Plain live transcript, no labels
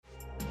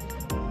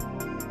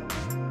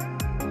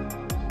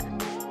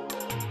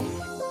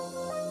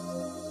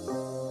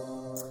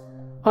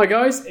Hi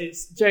guys,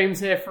 it's James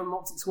here from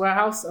Optics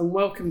Warehouse and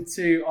welcome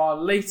to our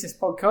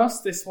latest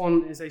podcast. This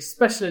one is a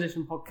special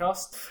edition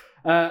podcast.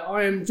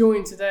 I am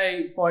joined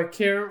today by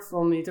Kieran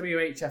from the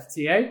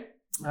WHFTA,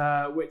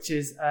 which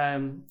is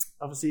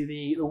obviously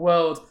the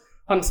World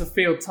Hunter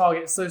Field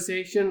Target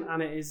Association,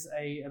 and it is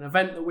an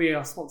event that we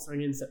are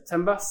sponsoring in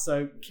September.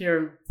 So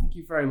Kieran, thank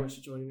you very much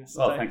for joining us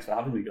today. Well, thanks for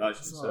having me, guys.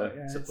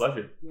 It's a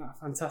pleasure. Yeah,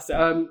 fantastic.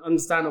 I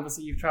understand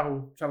obviously you've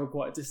travelled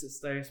quite a distance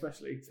today,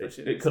 especially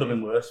it could have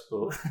been worse,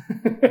 but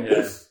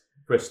yeah,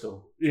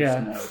 Bristol.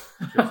 Yeah.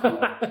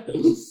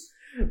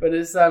 But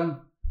it's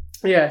so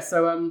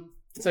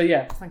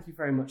thank you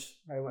very much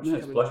for it's a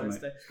coming pleasure, on mate.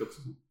 today. It's good to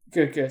see you.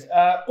 Good.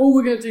 All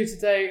we're going to do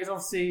today is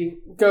obviously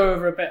go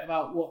over a bit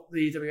about what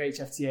the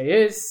WHFTA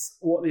is,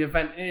 what the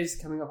event is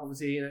coming up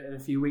obviously in a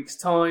few weeks'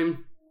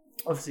 time,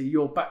 obviously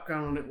your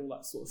background on it, all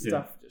that sort of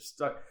stuff,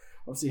 just like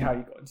obviously how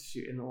you got into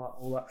shooting,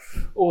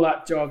 all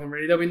that jargon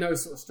really. There'll be no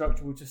sort of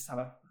structure, we'll just have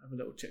a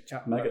little chit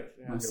chat.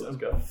 Let's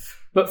go.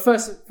 But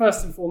first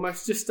and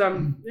foremost, just if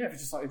you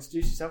just like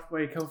introduce yourself,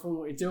 where you come from,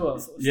 what you do, all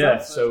that sort of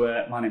stuff.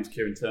 So my name's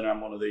Kieran Turner.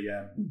 I'm one of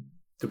the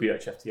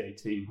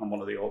WHFTA team. I'm one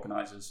of the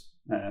organisers.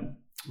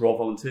 Raw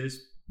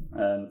volunteers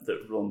that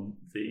run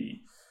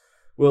the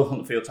World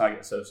Hunter Field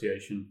Target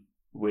Association,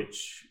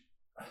 which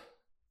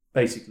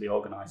basically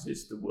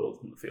organises the World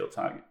Hunter Field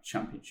Target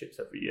Championships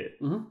every year.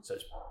 Mm-hmm. So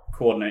it's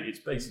coordinated.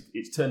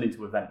 It's turned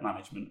into event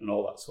management and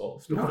all that sort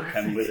of stuff that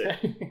came with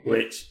it,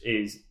 which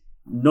is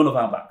none of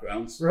our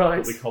backgrounds. Right.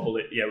 But we cobbled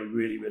it. Yeah, we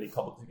really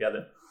cobbled it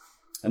together.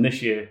 And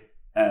this year,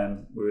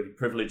 we're really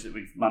privileged that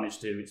we've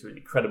managed to. It's an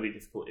incredibly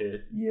difficult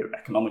year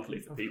economically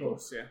for people. Of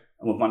course, yeah.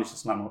 And we've managed to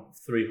slam up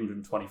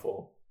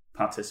 324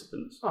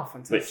 participants. Oh,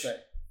 fantastic. Which,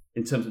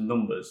 in terms of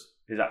numbers,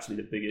 is actually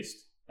the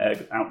biggest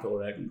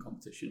outdoor airgun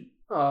competition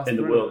in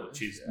the world,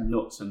 which is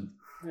nuts. And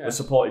we're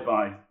supported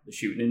by the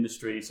shooting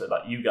industry. So,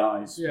 like you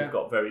guys, we've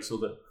got various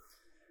other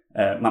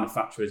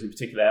manufacturers, in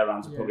particular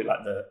Airlines are probably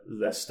like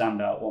their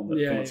standout one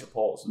that come and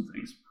support us and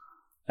things.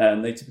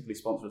 And they typically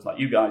sponsor us, like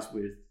you guys,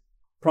 with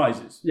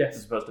prizes,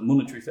 as opposed to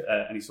monetary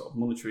any sort of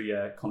monetary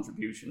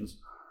contributions.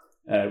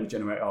 We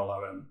generate all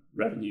our own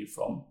revenue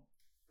from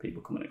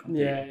people coming and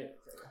competing.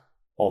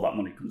 All that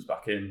money comes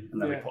back in,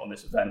 and then we put on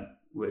this event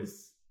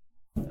with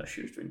a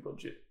shoestring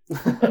budget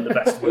and the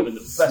best will in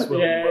the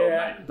world,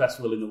 mate. The best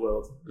will in the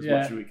world as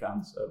much as we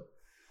can. So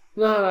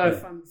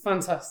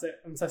fantastic.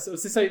 So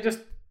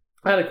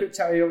I had a quick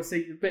chat with you.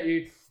 Obviously, a bit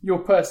of your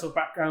personal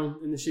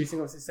background in the shooting.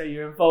 Obviously, say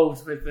you're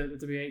involved with the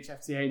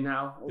WHFTA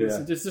now.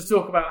 Obviously, just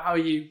talk about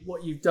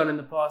what you've done in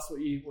the past, what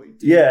you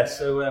do. Yeah.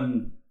 So,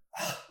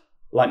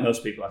 like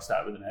most people, I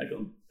started with an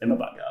airgun in my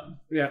back garden.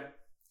 Yeah.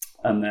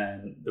 And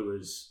then there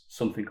was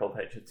something called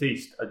HFT.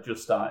 I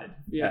just started.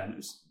 Yeah. And it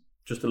was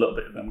just a little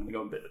bit of, I'm going to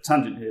go a bit of a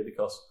tangent here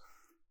because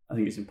I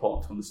think it's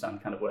important to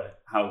understand kind of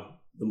how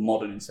the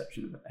modern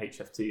inception of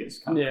HFT has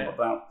kind of come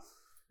about.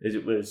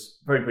 It was,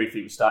 very briefly,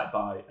 it was started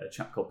by a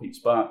chap called Pete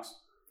Sparks,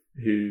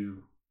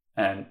 who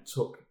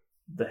took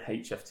the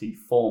HFT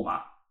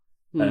format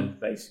and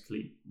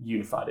basically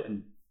unified it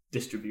and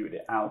distributed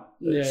it out.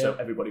 So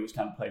everybody was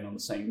kind of playing on the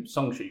same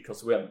song sheet,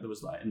 because there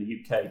was like in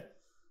the UK,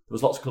 there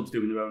was lots of clubs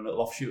doing their own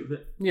little offshoot of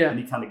it. Yeah. And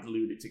he kind of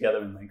glued it together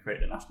and then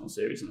created a national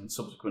series. And then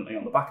subsequently,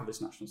 on the back of the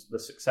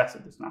success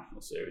of this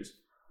national series,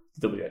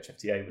 the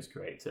WHFTA was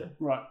created to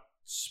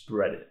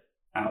spread it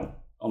out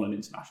on an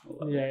international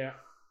level. Yeah.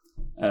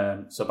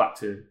 So back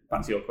to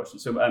your question.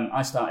 So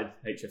I started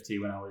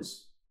HFT when I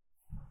was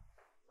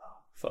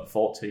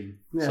 14.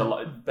 Yeah.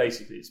 So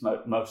basically, it's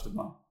most of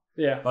my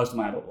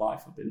adult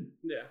life I've been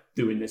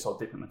doing this or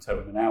dipping my toe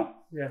in and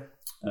out. Yeah.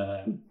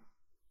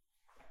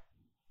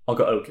 I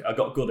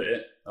got good at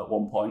it at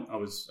one point. I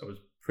was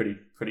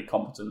pretty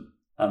competent,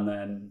 and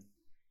then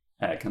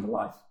kind of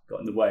life got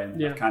in the way,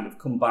 and I've kind of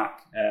come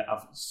back.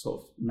 I've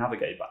sort of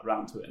navigated back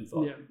around to it and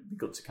thought it'd be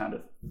good to kind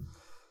of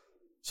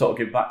sort of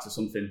give back to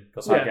something,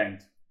 because I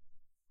gained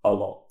a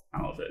lot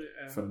out of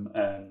it from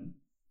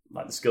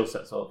like the skill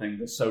set sort of thing,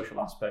 the social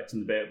aspects,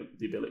 and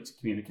the ability to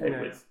communicate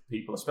with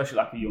people, especially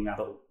like a young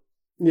adult.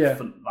 Yeah,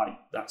 like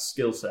that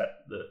skill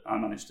set that I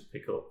managed to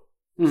pick up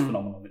was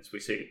phenomenal. We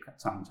see it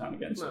time and time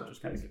again, so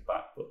just kind of give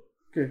back. But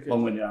good.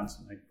 Long-winded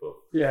answer, mate. But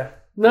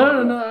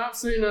no,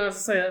 absolutely no. As I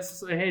say,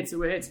 that's what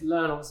we're here to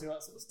learn, obviously,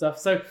 that sort of stuff.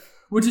 So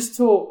we'll just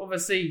talk,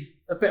 obviously,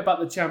 a bit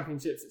about the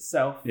championships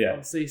itself. Yeah,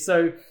 obviously.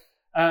 So.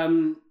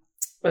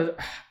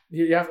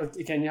 You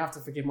have to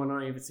forgive my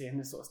naivety and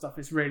this sort of stuff.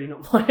 It's really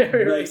not my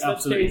area. Right,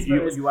 absolutely.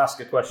 You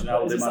ask a question,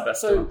 I'll do my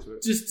best to answer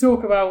it. Just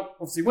talk about,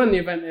 obviously, when the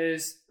event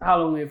is, how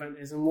long the event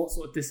is, and what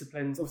sort of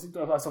disciplines.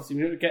 Obviously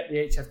we don't get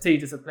the HFT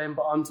discipline,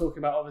 but I'm talking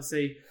about,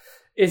 obviously,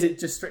 is it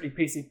just strictly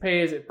PCP?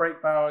 Is it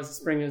brake barrels, is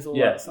it springers, all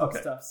that sort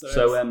of stuff?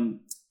 So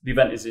the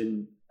event is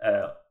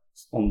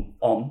on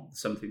the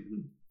 17th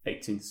and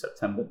 18th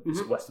September. It's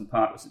at Western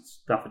Park,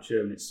 it's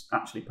Staffordshire, and it's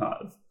actually part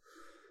of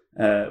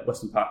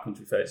Western Park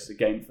Country Fair. Is a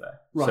game fair,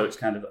 so it's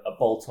kind of a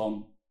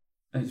bolt-on.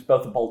 And it's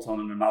both a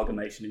bolt-on and an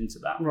amalgamation into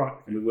that. Right.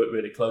 And we work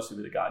really closely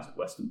with the guys at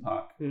Western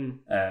Park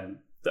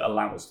that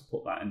allow us to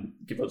put that and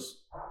give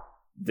us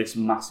this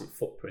massive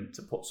footprint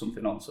to put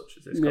something on such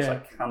as this, because I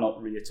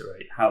cannot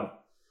reiterate how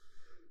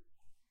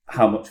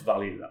much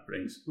value that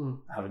brings.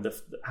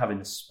 Having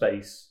the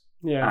space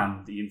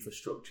and the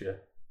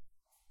infrastructure.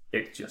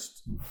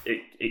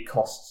 It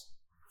costs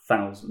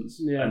thousands,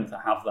 and to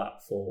have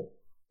that for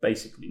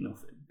basically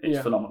nothing, it's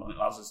phenomenal. It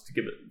allows us to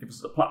give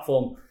us a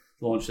platform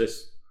to launch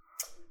this.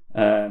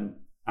 And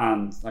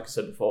like I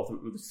said before,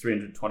 there's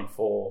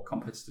 324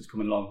 competitors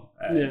coming along,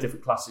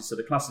 different classes. So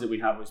the classes that we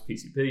have is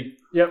PCP,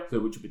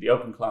 which would be the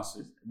open class,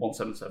 is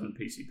 177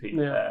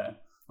 PCP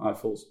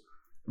rifles,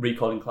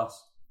 recoiling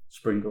class,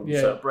 spring guns,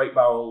 so brake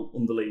barrel,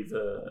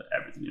 underlever,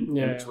 everything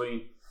in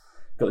between.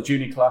 Got the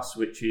junior class,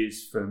 which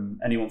is from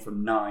anyone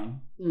from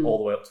 9 all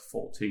the way up to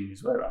 14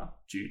 is where our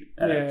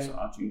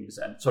juniors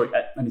end. Sorry,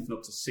 anything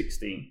up to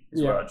 16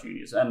 is where our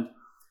juniors end.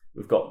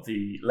 We've got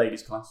the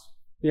ladies class.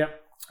 We have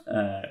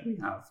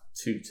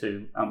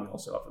 2-2, and we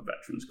also have a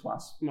veterans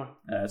class.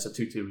 So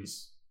 2-2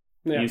 is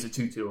use a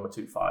 2-2 or a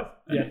 2-5,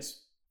 and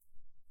it's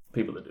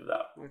people that do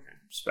that.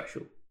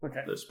 Special.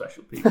 There's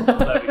special people.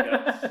 There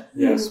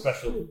we go.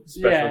 Special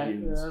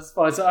units. That's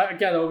fine. So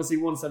again, obviously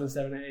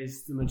 177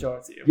 is the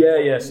majority of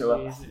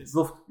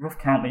So rough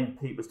count. Me and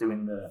Pete was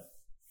doing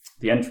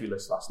the entry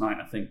list last night.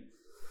 I think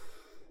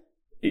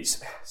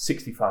it's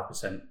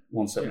 65%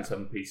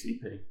 177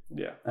 PCP.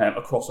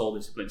 Across all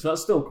disciplines. So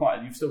that's still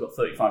quite. You've still got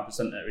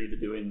 35% there either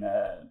doing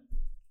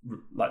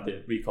like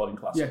the recoiling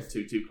class or the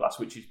 2-2 class,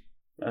 which is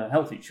a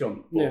healthy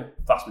chunk. But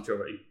vast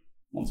majority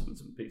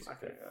 177 PCP.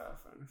 Fair enough.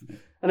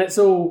 And it's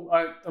all,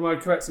 am I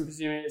correct in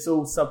presuming it's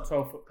all sub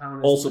 12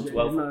 foot-pound? All sub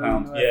 12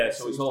 foot-pound,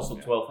 so it's all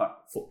sub 12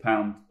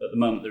 foot-pound. At the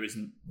moment, there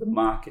isn't the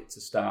market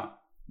to start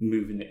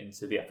moving it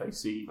into the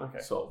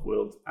FAC sort of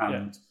world.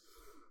 And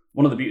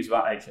one of the beauties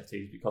about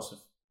HFT is because of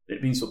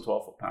it being sub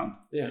 12 foot-pound,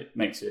 it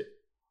makes it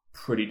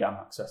pretty damn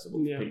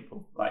accessible to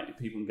people. Like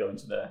people can go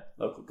into their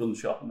local gun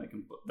shop and they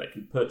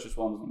can purchase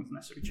one as long as the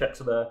necessary checks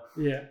are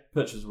there.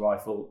 Purchase a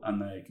rifle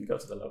and they can go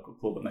to the local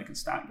club and they can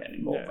start getting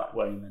involved that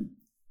way and then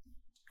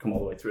come all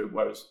the way through.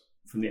 Whereas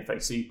from the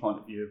FAC point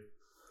of view,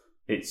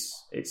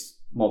 it's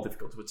more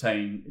difficult to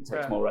attain. It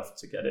takes more effort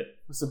to get it.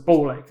 It's a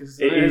ball ache.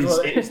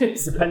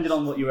 It's depending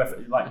on what your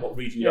effort, like what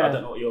region you're. I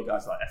don't know what your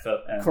guys like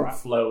effort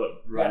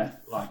flow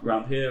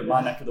around here.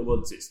 My neck of the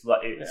woods, it's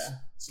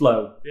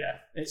slow.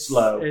 It's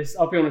slow.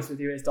 I'll be honest with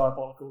you, it's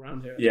diabolical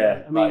around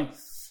here. I mean,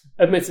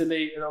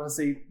 admittedly, and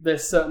obviously,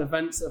 there's certain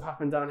events that have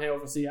happened down here.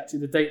 Obviously, actually,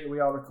 the date that we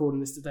are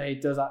recording this today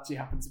does actually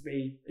happen to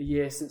be a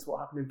year since what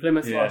happened in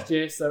Plymouth last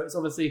year. So it's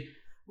obviously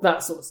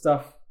that sort of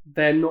stuff.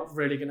 They're not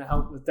really going to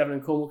help with Devon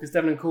and Cornwall because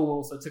Devon and Cornwall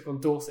also took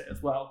on Dorset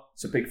as well.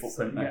 It's a big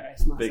footprint, mate.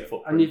 It's massive. Big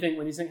footprint. And you think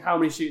when you think how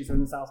many shooters are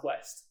in the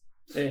southwest,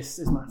 it's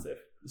massive.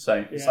 It's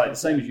like the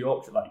same as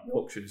Yorkshire. Like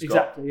Yorkshire's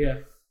got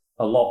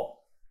a lot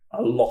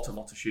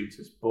of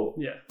shooters, but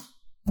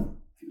I think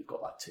they've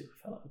got like 2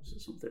 fellows or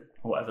something,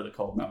 or whatever they're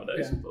called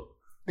nowadays.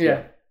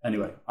 But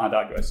anyway, I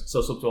digress.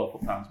 So sub 12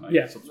 foot-pounds,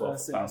 mate. Sub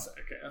 12 foot-pounds.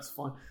 Okay, that's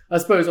fine. I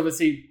suppose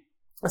obviously,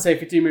 I say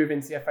if you do move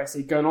into the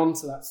FAC, going on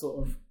to that sort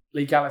of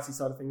legality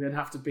side of thing, they'd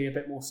have to be a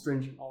bit more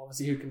stringent on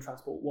obviously who can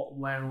transport what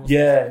and where and all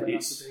that.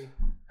 It's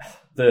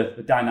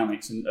the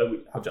dynamics, and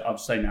I'll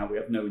say now we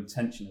have no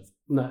intention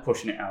of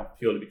pushing it out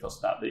purely because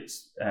of that.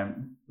 It's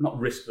not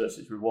risk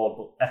versus reward,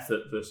 but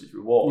effort versus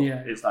reward.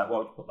 It's like, why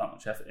would you put that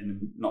much effort in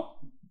and not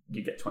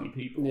you get 20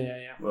 people?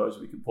 Whereas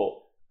we can put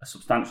a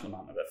substantial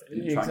amount of effort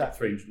in and try and get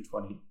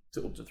 320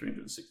 to up to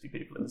 360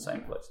 people in the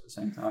same place at the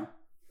same time.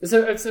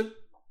 So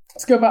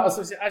let's go back.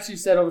 As you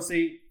said,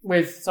 obviously,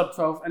 with sub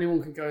 12,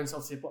 anyone can go and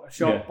obviously buy a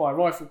shot, buy a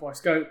rifle, buy a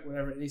scope,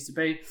 whatever it needs to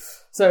be.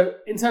 So,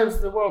 in terms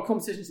of the world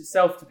competitions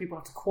itself, do people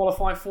have to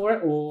qualify for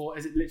it, or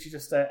is it literally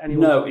just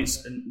anyone? No,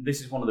 and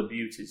this is one of the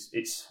beauties.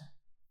 It's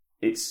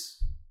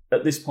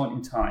at this point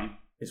in time,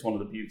 it's one of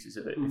the beauties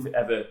of it. If it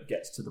ever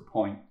gets to the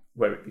point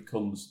where it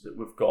becomes that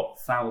we've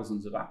got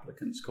thousands of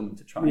applicants coming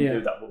to try and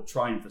do that, we'll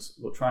try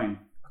and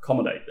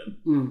accommodate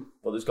them,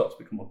 but there's got to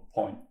become a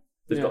point.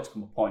 Got to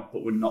come a point,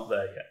 but we're not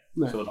there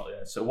yet. So we're not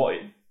there. So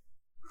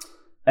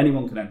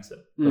anyone can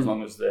enter as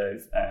long as they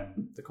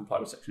comply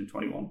with Section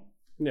 21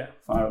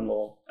 firearm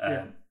law,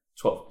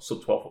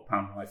 sub 12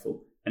 foot-pound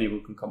rifle.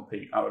 Anyone can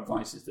compete. Our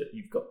advice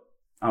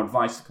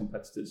to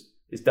competitors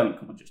is don't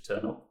come and just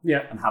turn up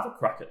and have a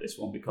crack at this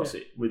one because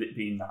with it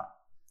being that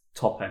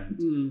top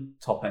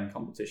end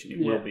competition,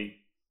 it will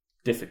be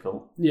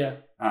difficult.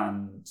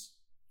 And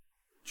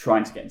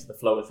trying to get into the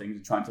flow of things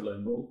and trying to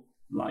learn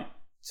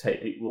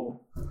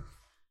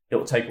it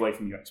will take away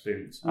from your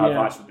experience. Our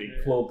advice would be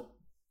club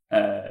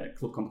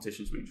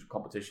competitions, regional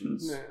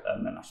competitions,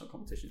 and then national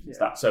competitions and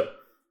that. So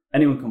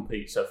anyone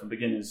competes. So from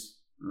beginners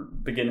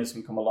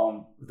can come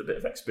along with a bit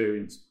of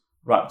experience,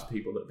 right up to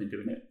people that have been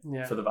doing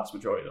it for the vast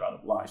majority of their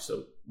adult life.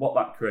 So what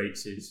that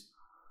creates is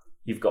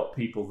you've got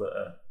people that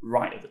are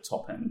right at the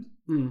top end,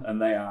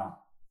 and they are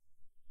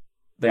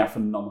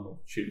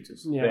phenomenal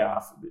shooters. They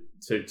are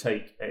to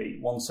take a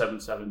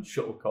 177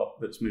 shuttlecock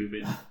that's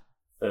moving.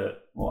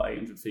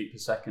 800 feet per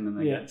second, and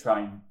they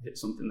try and hit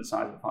something the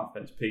size of a 5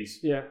 pence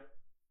piece.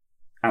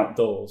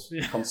 outdoors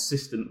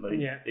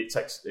consistently, it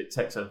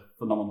takes a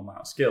phenomenal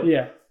amount of skill.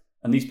 Yeah.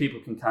 And these people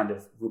can kind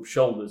of rub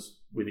shoulders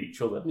with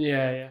each other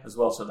as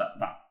well. So that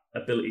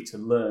ability to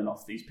learn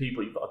off these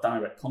people, you've got a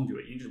direct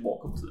conduit. You just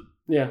walk up to them.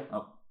 Yeah.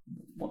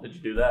 What did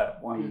you do there?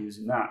 Why are you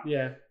using that?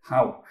 Yeah.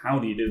 How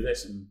do you do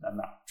this? And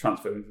that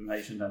transfer of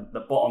information. And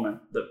the bottom end,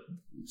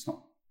 it's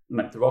not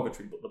meant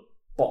derogatory, but the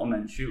bottom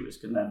end shooters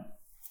can then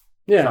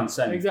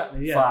transcend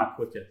far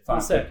quicker.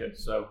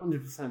 So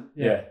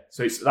 100%.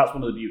 So that's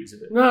one of the beauties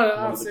of it. No,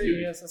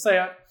 absolutely. Yes,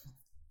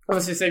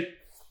 obviously,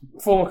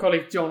 former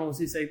colleague John,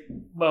 obviously,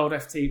 World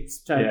FT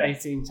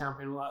 18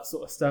 champion, all that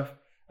sort of stuff.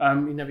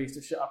 He never used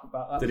to shut up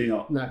about that. Did he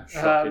not? No.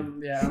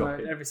 Shocking.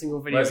 Every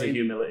single video. Where's the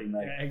humility,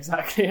 mate? Yeah,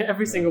 exactly.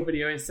 Every single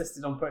video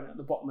insisted on putting it at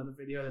the bottom of the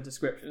video, the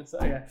description. So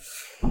I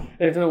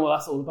don't know what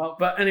that's all about.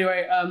 But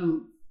anyway,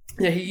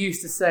 he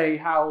used to say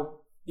how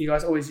you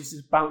guys always used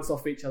to bounce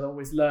off each other,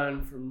 always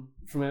learn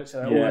from each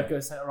other. Always go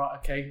say, all right,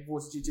 okay,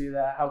 what did you do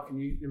there? How can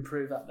you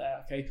improve that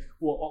there? Okay,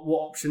 what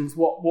options?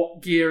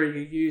 What gear are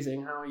you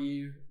using? How are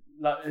you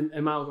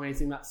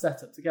amalgamating that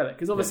setup together?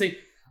 Because obviously.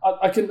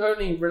 I can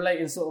only relate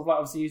in sort of like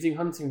obviously using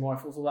hunting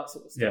rifles, all that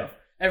sort of stuff.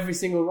 Yeah. Every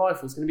single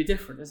rifle is going to be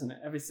different, isn't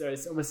it? So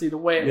it's obviously the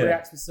way it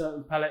reacts with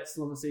certain pellets,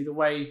 and obviously the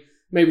way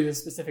maybe the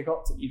specific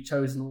optic you've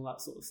chosen, all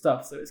that sort of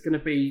stuff. So it's going to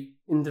be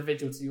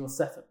individual to your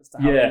setup as to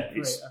how you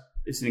create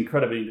it's an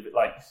incredibly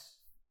like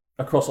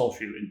across all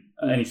shooting,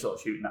 any sort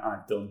of shooting that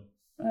I've done,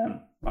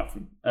 right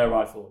from air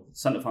rifle,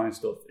 centerfire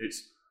stuff.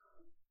 It's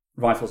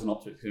rifles and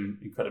optics are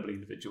incredibly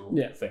individual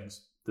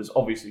things. There's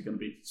obviously going to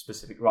be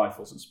specific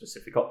rifles and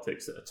specific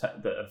optics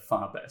that are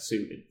far better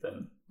suited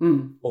than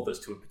others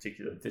to a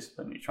particular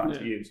discipline you're trying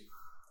to use.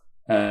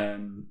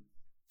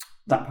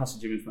 That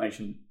passage of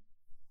information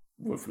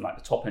from like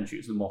the top end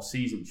shooters, the more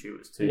seasoned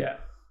shooters to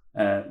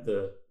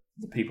the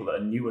people that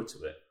are newer to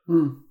it.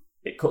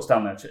 It cuts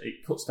down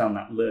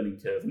that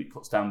learning curve, and it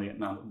cuts down the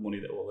amount of money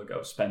that we'll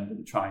go spend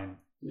and try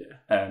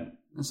and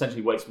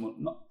essentially waste money.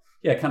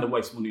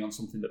 Waste money on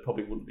something that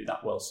probably wouldn't be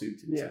that well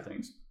suited to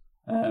things.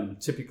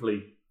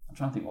 Typically, I'm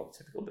trying to think what the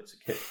typical bits of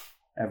kit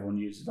everyone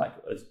uses.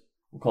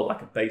 We'll call it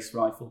like a base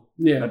rifle.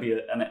 Yeah, maybe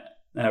an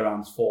Air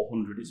Arms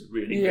 400 is a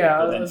really good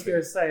I was going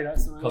to say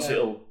that's because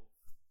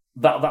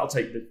that'll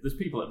take. There's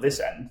people at this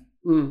end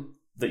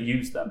that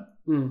use them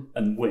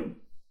and win.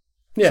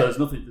 Yeah. So there's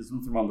nothing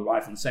wrong with the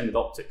rifle. And same with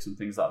optics and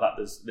things like that.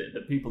 There's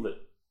people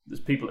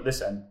at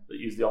this end that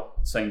use the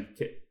same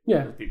kit.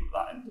 Yeah. There's people at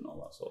that end and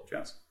all that sort of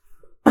jazz.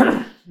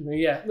 I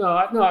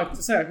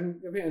can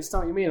completely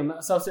understand what you mean on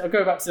that. So obviously, I'll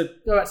go back to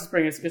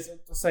Springers because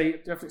I say you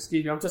have to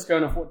excuse me. I'm just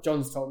going off what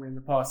John's told me in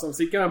the past. So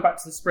obviously, going back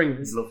to the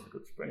Springers, he loves a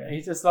good Springer.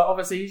 He's just like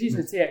obviously he's using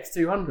a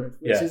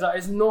TX200, which is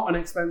it's not an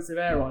expensive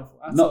air rifle.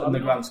 Not in the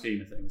grand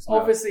scheme of things. No.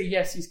 Obviously,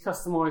 yes, he's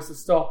customised the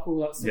stock, all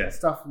that sort of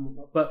stuff and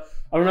whatnot. But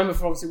I remember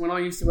when I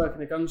used to work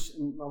in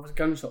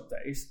gun shop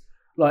days,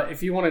 like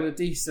if you wanted a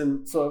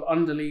decent sort of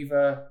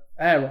underlever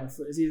air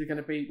rifle, it's either going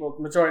to be, the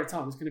majority of the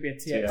time it's going to be a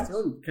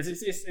TX200 because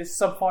it's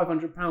sub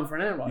 £500 for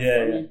an air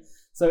rifle.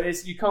 So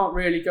you can't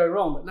really go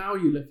wrong. But now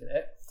you look at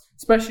it,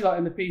 especially like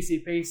in the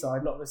PCP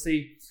side, like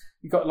obviously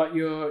you've got like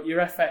your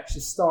FX,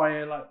 your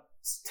Steyr, like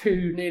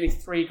nearly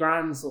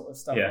 $3,000 sort of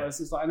stuff. Yeah.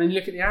 Versus and then you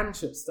look at the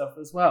Anschutz stuff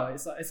as well.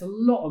 It's like it's a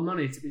lot of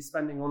money to be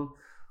spending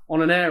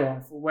on an air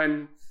rifle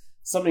when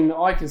something that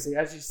I can see,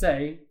 as you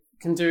say,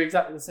 can do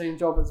exactly the same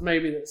job as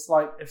maybe that's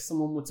like if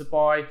someone were to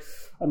buy, I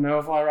don't know,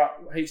 a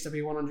Virap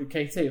HW100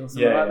 KT or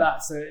something like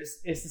that. So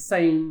it's the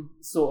same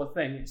sort of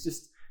thing.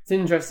 It's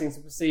interesting to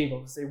perceive,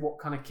 obviously, what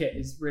kind of kit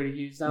is really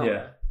used out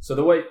there. So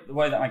the way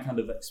that I kind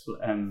of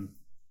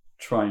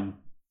try and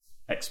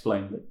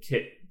explain the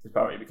kit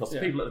disparity, because the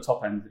people at the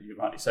top end, you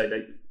rightly say,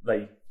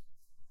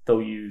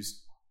 they'll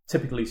use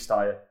typically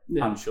Steyr,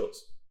 Anschutz,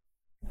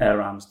 Air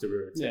Arms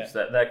derivatives.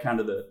 They're kind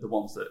of the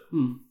ones that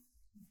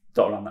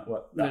dot around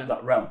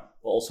that realm.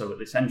 But also at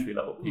this entry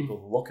level,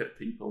 people look at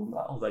people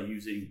like, they're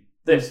using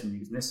this and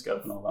using this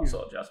scope and all that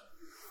sort of jazz.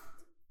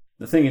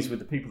 The thing is, with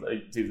the people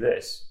that do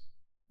this,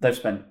 they've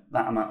spent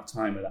that amount of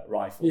time with that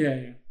rifle,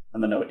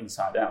 and they know it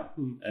inside out.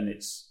 And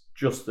it's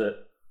just that,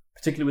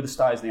 particularly with the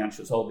Steyrs and the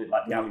Anschutz, all the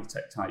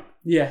Alutech type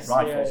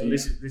rifles. And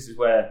this is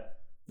where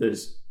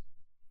there's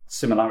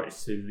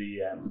similarities to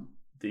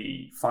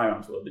the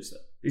firearms world.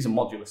 These are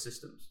modular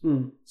systems.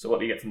 So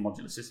what do you get from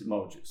modular system?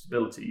 Modular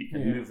stability. You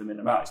can move them in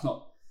and out. It's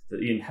not that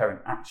the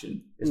inherent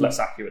action is less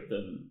accurate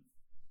than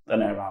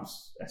an Air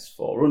Arms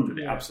S400.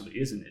 It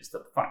absolutely isn't. It's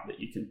the fact that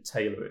you can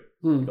tailor it.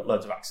 You've got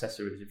loads of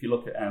accessories. If you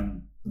look at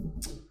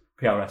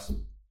PRS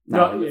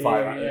now,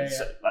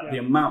 the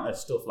amount of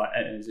stuff like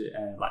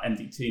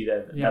MDT,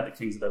 they're the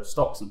kings of those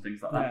stocks and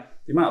things like that.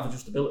 The amount of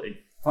adjustability.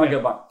 If I go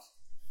back,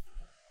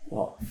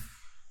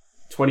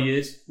 20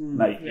 years,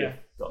 mate, you've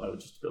got no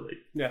adjustability.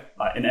 Yeah.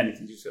 Like in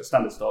anything, you just got a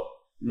standard stock,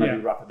 maybe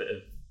wrap a bit of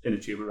inner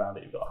tube around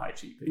it, you've got a high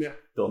cheek piece.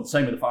 Done.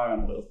 Same with the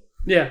firearm world.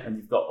 Yeah. And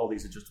you've got all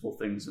these adjustable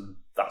things, and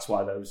that's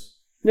why those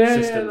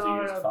systems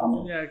are used far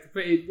more. Yeah,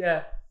 completely,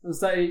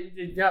 So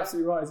you're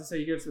absolutely right. As I say,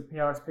 you go to the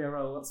PRS,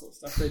 PRL, that sort of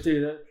stuff. They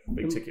do that.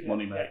 Big ticket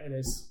money, mate. It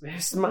is.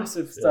 It's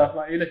massive stuff.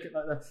 Like you look at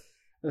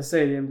as I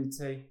say, the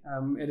MDT,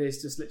 it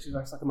is just literally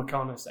like a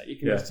Meccano set. You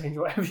can just change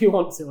whatever you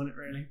want to on it,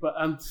 really.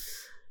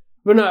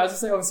 But no, as I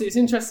say, obviously it's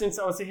interesting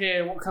to obviously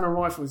hear what kind of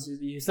rifles you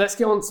use. Let's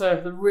get on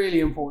to the really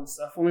important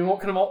stuff. I mean,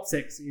 what kind of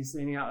optics are you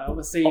seeing out there?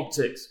 Obviously,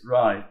 optics,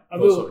 right? I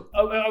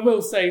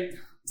will say,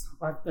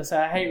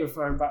 I hate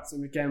referring back to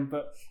him again,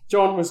 but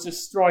John was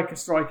just striker.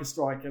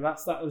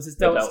 That was his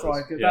Delta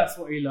striker. That's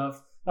what he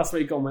loved. That's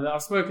what he gone with.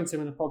 I've spoken to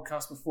him in the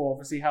podcast before.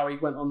 Obviously, how he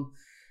went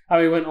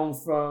on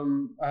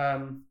from.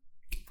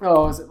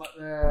 Is it like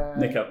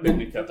the Big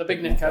Nico? The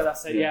Big Nico,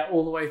 that's it. Yeah,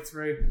 all the way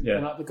through,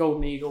 and like the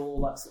Golden Eagle,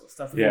 all that sort of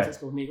stuff. The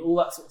Golden Eagle, all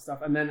that sort of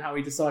stuff, and then how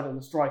he decided on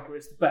the striker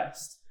is the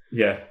best.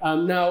 Yeah.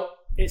 Now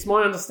it's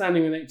my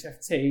understanding with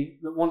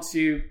HFT that once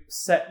you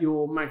set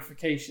your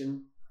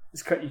magnification,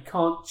 it's correct. You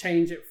can't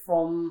change it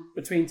from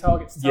between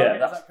target to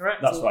target. Is that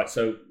correct? That's right.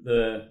 So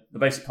the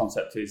basic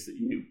concept is that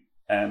you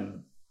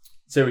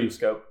zero your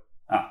scope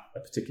at a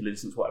particular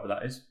distance, whatever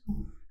that is.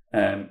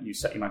 You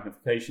set your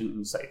magnification and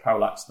you set your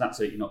parallax. That's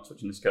it. You're not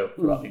touching the scope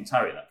throughout the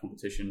entirety of that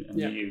competition, and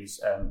you use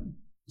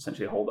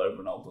essentially a hold over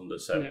and hold under.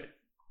 So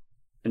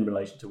in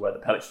relation to where the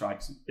pellet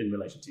strikes, in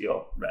relation to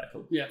your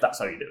reticle, that's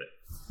how you do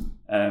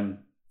it.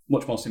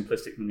 Much more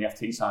simplistic than the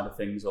FT side of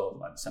things, or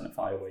like the centre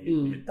fire where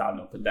you're down,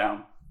 up and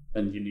down,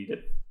 and you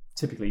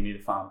typically need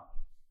a far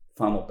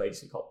more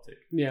basic optic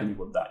than you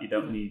would that. You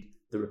don't need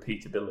the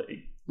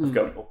repeatability of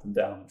going up and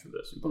down and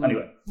traversing. But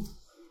anyway,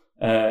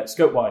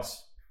 scope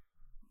wise,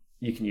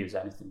 you can use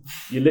anything.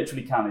 You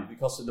literally can,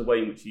 because of the way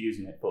in which you're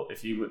using it. But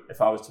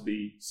if I was to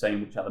be saying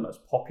which are the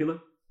most popular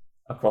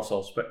across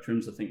all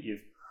spectrums, I think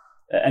you've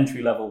at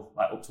entry level,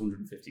 like up to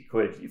 150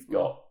 quid, you've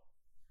got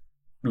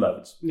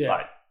loads.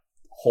 Like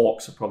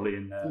Hawks are probably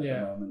in there at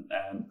the moment.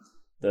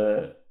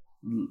 The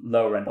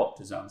lower end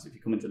Optizones, if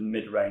you come into the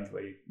mid range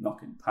where you're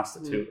knocking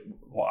past the two,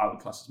 what I would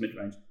class as mid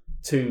range,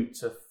 200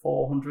 to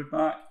 400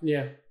 mark.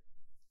 Yeah.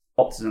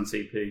 Optizone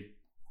CP,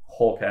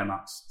 Hawk Air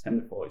Max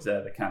 10-40s,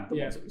 they're the kind of the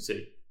ones that we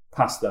see.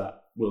 Past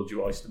that, World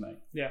Your Oyster, mate.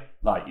 Yeah.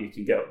 Like you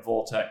can go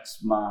Vortex,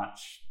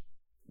 March,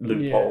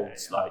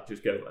 Loopholes, like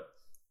just go there.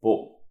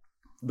 But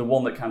the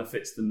one that kind of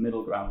fits the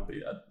middle ground would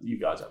be, you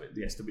guys have it,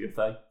 the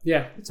SWFA.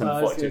 Yeah. The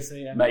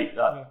 10-42. Mate,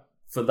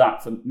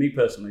 for me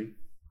personally,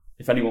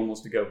 if anyone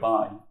wants to go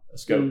buy a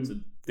scope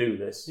to do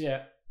this,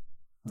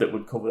 that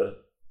would cover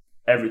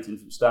everything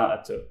from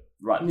starter to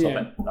right at the top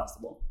end, that's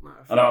the one.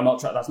 I know I'm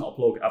not that's not a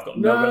plug. I've got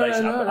no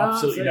relation. I've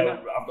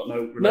got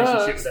no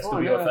relationship with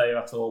SWFA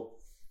at all.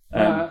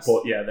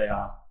 But they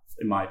are,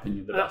 in my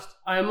opinion, the best.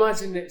 I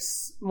imagine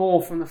it's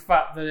more from the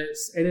fact that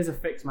it is a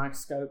fixed mag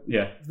scope.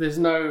 Yeah. There's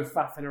no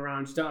faffing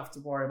around. You don't have to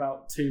worry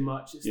about too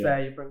much. It's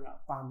there. You bring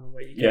that bam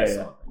away. You get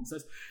sort of thing. So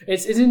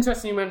it's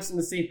interesting you mentioned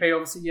the CP.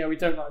 Obviously, we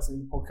don't like to in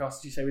the podcast.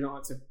 As you say, we don't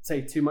like to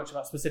say too much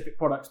about specific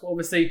products. But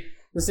obviously,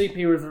 the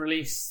CP was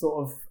released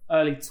sort of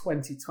early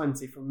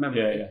 2020 from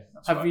memory.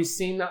 Yeah. Have you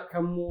seen that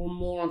come more and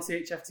more onto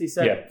the HFT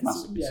set? Yeah,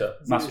 massively.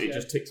 Massively. It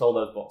just ticks all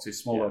those boxes.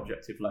 Smaller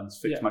objective lens,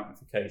 fixed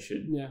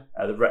magnification. Yeah.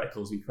 The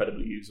reticle's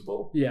incredibly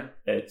usable. Yeah.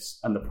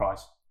 And the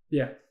price.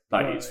 Yeah.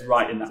 It's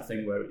right in that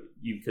thing where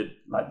you could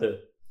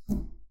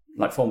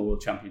former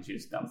world champions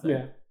use the damn thing.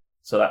 Yeah.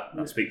 So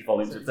that speaks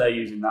volumes. If they're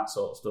using that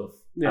sort of stuff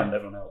and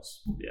everyone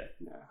else,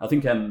 I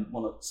think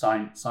one of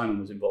Simon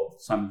was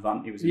involved. Simon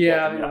Vant, he was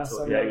involved in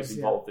that. He was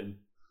involved in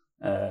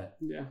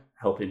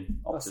helping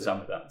Optizone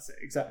with that. That's it,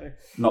 exactly.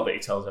 Not that he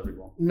tells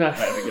everyone. No. Not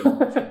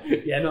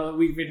that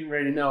we didn't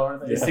really know, or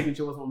that his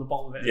signature wasn't on the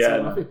bottom of it.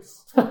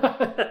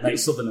 Yeah. Mate,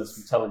 Southerners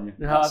from telling you.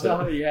 No,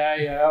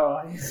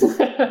 all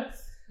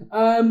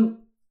right.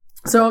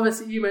 So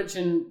obviously you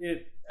mentioned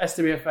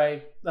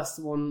SWFA, that's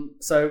the one.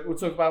 So we'll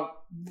talk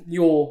about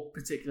your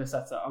particular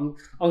setup. I'm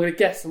going to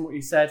guess from what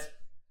you said.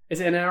 Is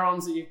it an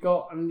Aerons that you've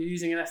got and you're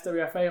using an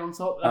SWFA on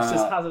top? That's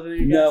just hazard.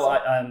 No, I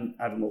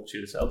have a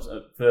multitude of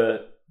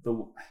setups.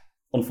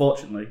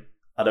 Unfortunately,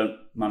 I don't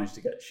manage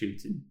to get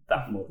shooting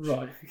that much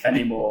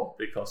anymore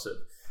because of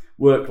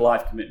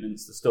work-life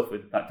commitments. The stuff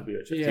with that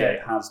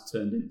WHFTA has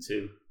turned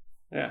into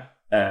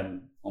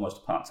almost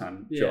a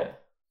part-time job.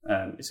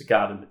 It's a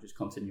garden that just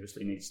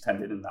continuously needs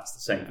tending, and that's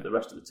the same for the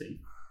rest of the team.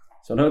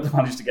 So I don't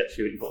manage to get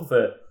shooting,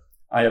 but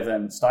I have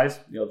Styes,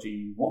 the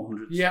LG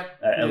 100s,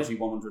 LG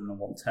 100 and a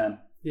 110,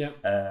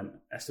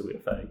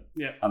 SWFA,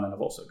 and then I've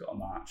also got a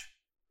March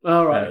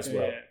as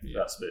well.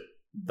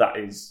 That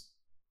is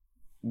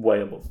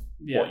way above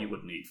what you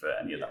would need for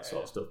any of that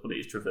sort of stuff, but it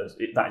is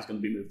traversed. That is going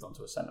to be moved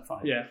onto a centre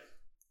fire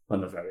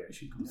when the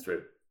variation comes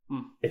through,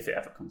 if it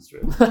ever comes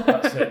through.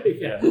 That's it.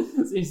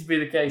 It seems to be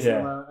the case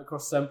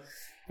across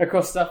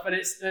stuff, but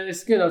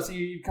it's good. Obviously,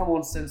 you come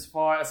on to centre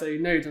fire, so you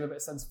know you've done a bit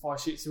of centre fire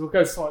shoots. So we'll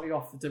go slightly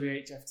off the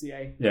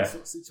WHFTA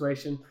sort of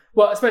situation.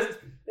 Well, I suppose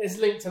it's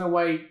linked in a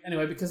way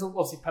anyway, because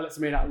obviously pellets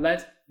are made out of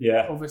lead.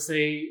 Yeah.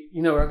 Obviously,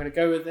 you know where I'm going to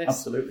go with this.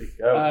 Absolutely.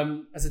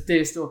 Go. As a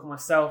deer stalker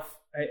myself,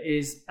 it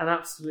is an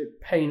absolute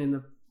pain in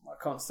the. I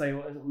can't say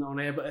what isn't on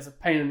here, but it's a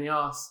pain in the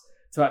arse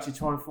to actually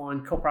try and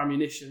find copper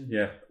ammunition.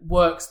 Yeah.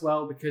 Works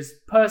well because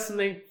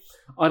personally,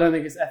 I don't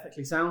think it's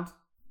ethically sound.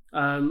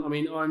 I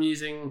mean, I'm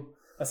using,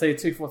 I say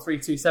 243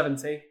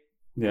 270.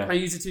 Yeah. I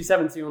use a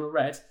 270 on a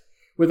red.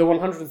 with a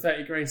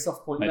 130 grain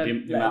soft point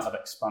lead. The amount of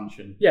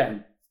expansion. Yeah,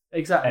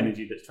 exactly.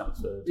 Energy that's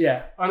transferred.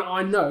 Yeah, and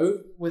I know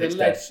with It's a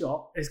lead dead.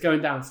 shot, it's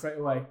going down straight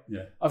away.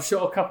 Yeah. I've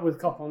shot a couple with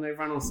copper and they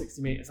ran on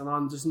 60 metres, and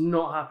I'm just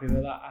not happy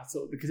with that at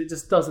all because it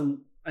just doesn't,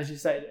 as you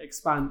say,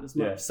 expand as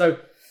much. Yeah. So,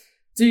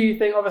 do you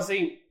think,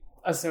 obviously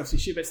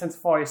shoot a bit centre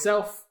fire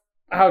yourself,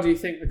 how do you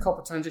think the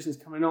copper transition is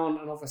coming on,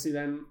 and obviously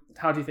then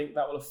how do you think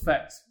that will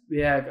affect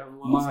the air gun?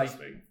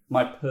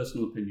 My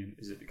personal opinion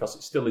is that because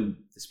it's still in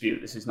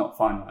dispute, this is not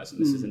finalised, and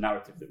this is a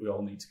narrative that we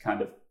all need to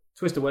kind of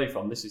twist away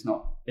from. This is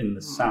not in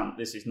the sand.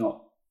 This is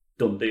not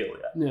done deal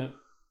yet. Yeah.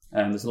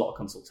 And there's a lot of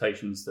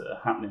consultations that are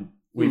happening.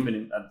 We've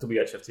been at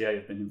WHFTA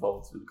have been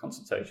involved in the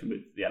consultation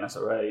with the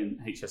NSRA and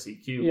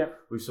HSEQ. Yeah.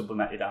 We've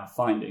supplemented our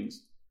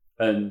findings,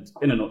 and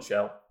in a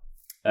nutshell,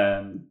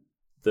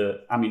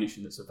 the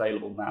ammunition that's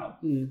available now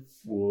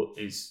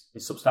is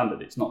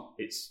substandard.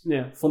 It's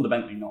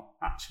fundamentally not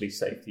actually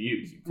safe to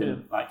use. You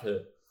can like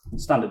a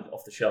standard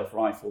off-the-shelf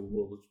rifle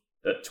will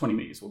at 20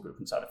 metres will go up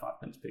inside a 5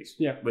 piece.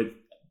 Yeah. With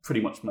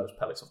pretty much most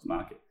pellets off the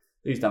market.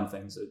 These damn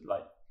things are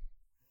like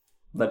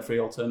lead-free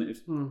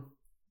alternatives.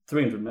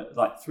 300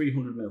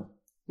 mil.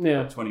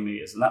 Yeah. 20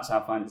 metres, and that's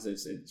our findings.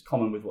 It's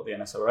common with what the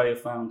NSRA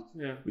have found.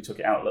 Yeah. We took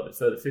it out a little bit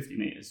further, 50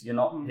 metres. You're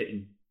not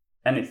hitting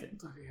anything.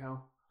 Bloody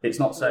hell. It's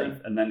not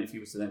safe. And then if you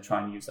were to then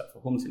try and use that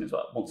for hunting as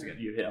well, once again,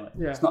 you hit on it.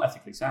 Yeah. It's not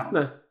ethically sound.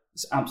 No.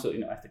 It's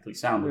absolutely not ethically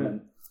sound. And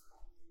then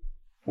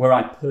where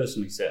I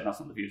personally sit, and that's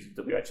not the views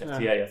of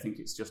WHFTA, I think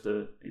it's just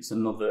it's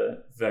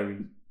another very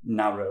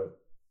narrow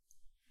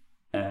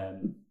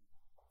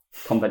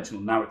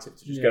conventional narrative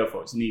to just go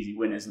for. It's an easy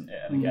win, isn't it?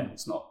 And again,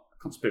 it's not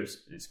conspiracy.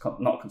 It's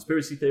not a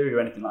conspiracy theory or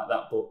anything like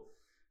that. But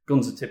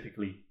guns are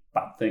typically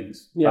bad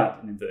things, bad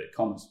in inverted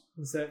commas.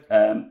 That's it.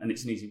 And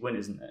it's an easy win,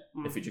 isn't it?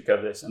 If you just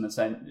go this and then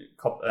saying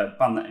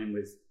ban that in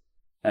with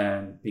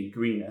being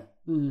greener,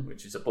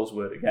 which is a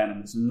buzzword again,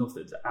 and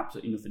there's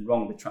absolutely nothing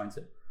wrong with trying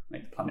to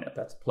make the planet a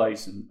better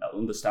place and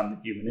understand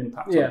the human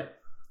impact on it.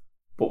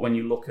 But when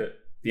you look at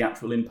the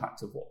actual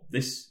impact of what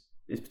this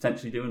is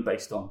potentially doing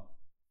based on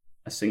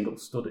a single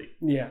study,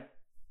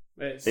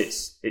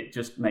 it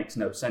just makes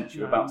no sense.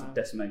 You're about to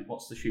decimate.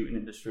 What's the shooting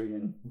industry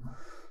in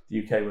the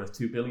UK worth?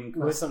 2 billion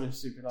quid? Something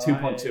stupid like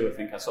 2.2, I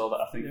think I saw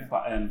that. I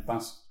think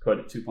Bass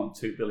quoted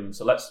 2.2 billion.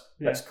 So let's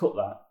cut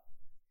that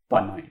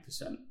by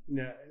 90%.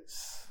 Yeah,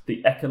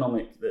 the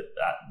economic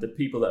the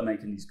people that are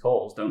making these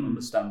calls don't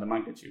understand the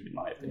magnitude, in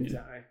my opinion.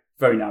 Exactly.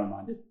 Very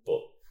narrow-minded,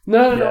 but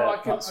I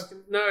can.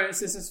 No,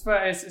 it's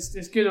fair.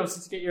 It's good,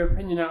 obviously, to get your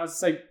opinion out. As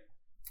I say,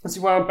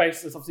 obviously, where I'm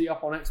based is obviously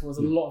up on Exmoor. There's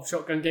a lot of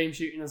shotgun game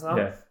shooting as well.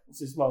 Yeah.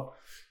 Which is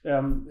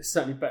it's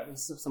certainly better than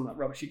some of that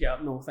rubbish you get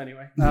up north,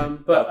 anyway.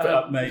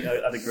 But mate,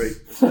 I'd agree.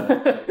 I'd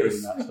agree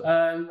with that.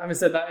 So. Having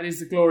said that, it is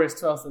the glorious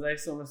 12th today,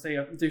 so obviously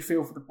I do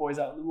feel for the boys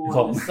out in the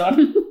morning in the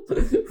sun,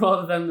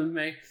 rather than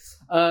me.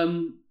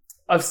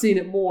 I've seen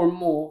it more and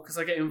more because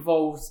I get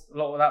involved a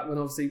lot with that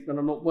when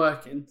I'm not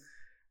working.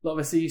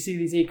 Obviously, you see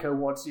these eco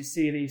wads, you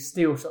see these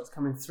steel shots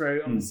coming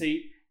through.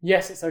 Obviously,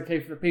 yes, it's okay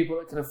for the people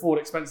that can afford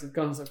expensive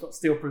guns that've got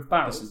steel-proof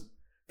barrels.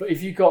 But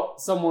if you've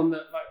got someone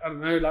that, like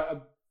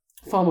a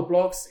Farmer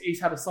Blogs, he's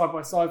had a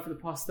side-by-side for the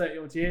past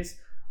 30-odd years.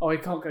 Oh, he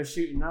can't go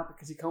shooting now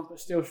because he can't put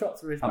steel shot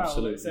through his barrel.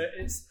 Absolutely. So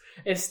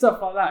it's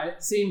stuff like that.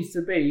 It seems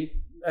to be,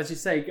 as you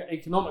say,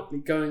 economically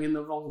going in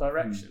the wrong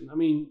direction. I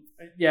mean,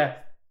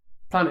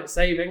 planet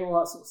saving, all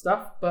that sort of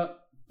stuff, but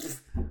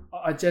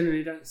I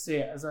generally don't see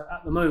it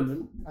at the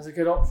moment as a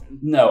good option.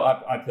 No,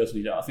 I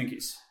personally don't.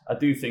 I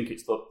do think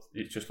it's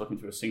just looking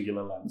through a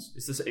singular lens.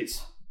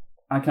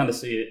 I kind of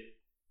see it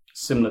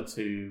similar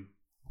to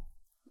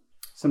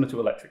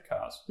electric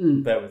cars.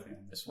 Bear with me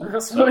on this one.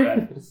 That's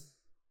right.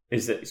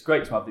 Is that it's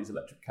great to have these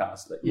electric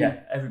cars.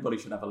 That everybody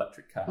should have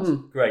electric cars.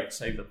 Great,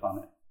 save the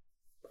planet.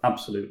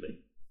 Absolutely.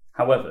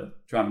 However,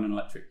 driving an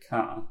electric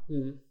car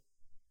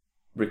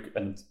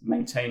and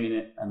maintaining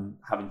it and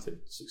having to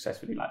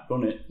successfully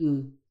run it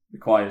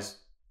requires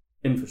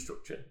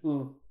infrastructure.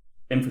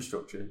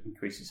 Infrastructure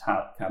increases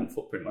carbon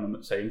footprint. When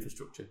I say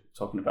infrastructure,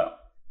 talking about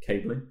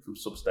cabling from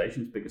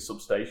substations, bigger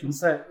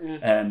substations. That's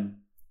it,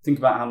 think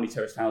about how many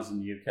terraced houses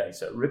in the UK.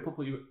 So rip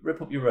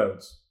up your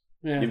roads.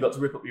 Yeah. You've got to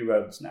rip up your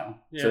roads now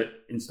to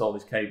install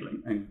this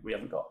cabling, and we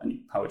haven't got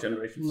any power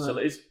generation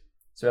facilities,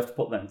 so we have to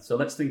put them. So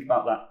let's think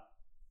about that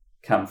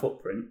carbon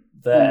footprint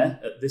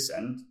there at this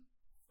end,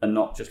 and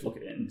not just look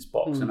at it in this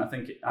box. And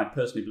I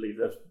personally believe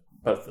that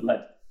both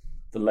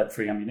the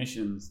lead-free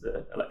ammunitions,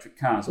 the electric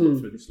cars,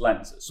 look through this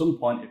lens. At some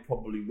point, it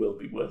probably will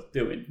be worth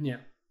doing. Yeah.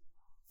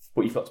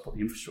 But you've got to put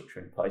the infrastructure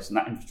in place, and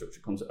that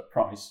infrastructure comes at a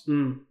price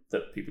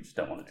that people just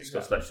don't want to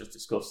discuss. Exactly. Let's just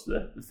discuss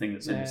the thing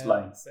that's in this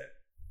lane.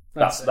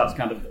 That's it. That's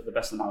kind of the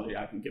best analogy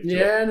I can give to it.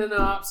 Yeah, no,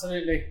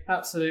 absolutely.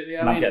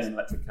 I'm getting an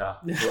electric car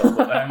as well.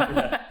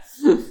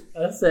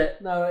 That's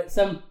it. No,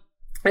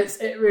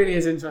 it really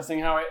is interesting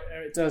how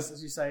it does,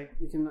 as you say,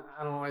 you can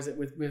analyse it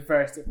with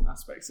various different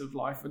aspects of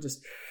life.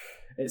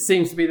 it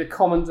seems to be the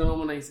common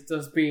denominator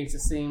does be to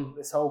seeing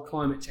this whole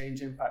climate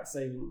change impact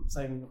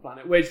saving the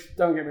planet. Which,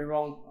 don't get me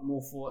wrong, I'm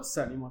all for. It's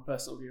certainly my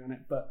personal view on it.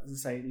 But as I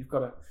say, you've got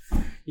to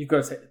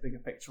take the bigger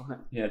picture on it.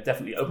 Yeah,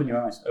 definitely open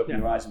your eyes,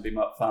 and be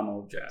far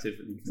more objective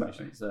with the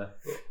information that's there.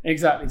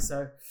 Exactly.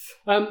 So,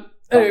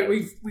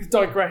 anyway, we've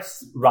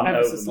digressed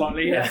ever so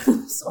slightly.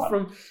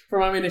 So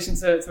from ammunition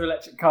to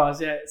electric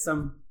cars. Yeah,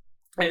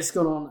 it's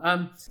gone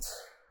on.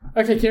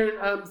 Okay,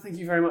 Kieran, thank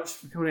you very much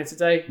for coming here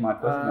today. My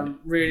pleasure.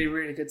 Really,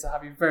 really good to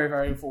have you. Very,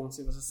 very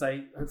informative, as I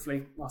say.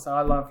 Hopefully,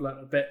 I've learned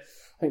a bit.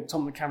 I think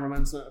Tom, the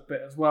cameraman's learned a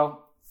bit as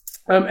well.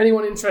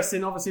 Anyone interested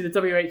in, obviously, the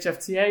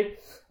WHFTA,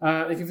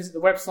 they can visit the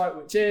website,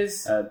 which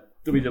is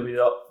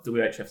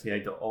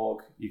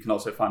www.whfta.org. You can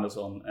also find us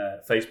on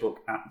Facebook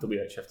at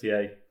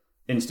WHFTA.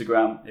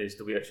 Instagram is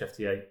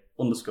WHFTA_HFT.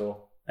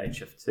 If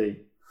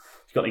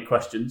you've got any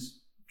questions,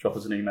 drop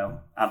us an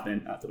email,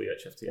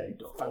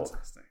 admin@whfta.org.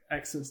 Fantastic.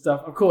 Excellent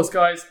stuff. Of course,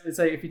 guys,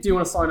 if you do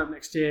want to sign up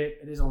next year,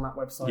 it is on that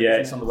website. Yeah,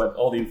 it's on the web.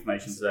 All the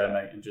information's there,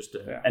 mate. And just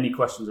any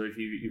questions, or if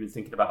you've been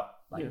thinking about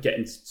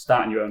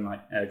starting your own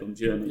airgun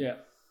journey,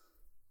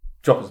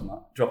 drop us a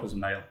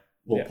mail.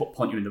 We'll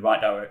point you in the right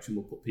direction.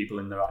 We'll put people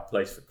in the right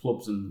place for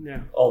clubs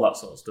and all that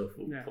sort of stuff.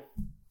 We'll put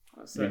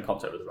you in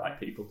contact with the right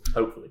people,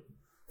 hopefully.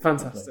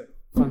 Fantastic.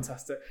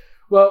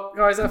 Well,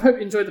 guys, I hope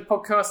you enjoyed the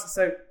podcast.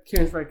 So,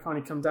 Kieran's very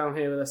kindly come down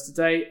here with us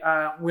today.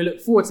 We look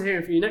forward to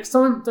hearing from you next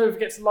time. Don't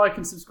forget to like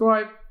and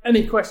subscribe.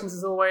 Any questions,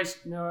 as always,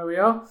 you know where we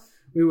are.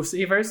 We will see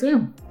you very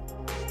soon.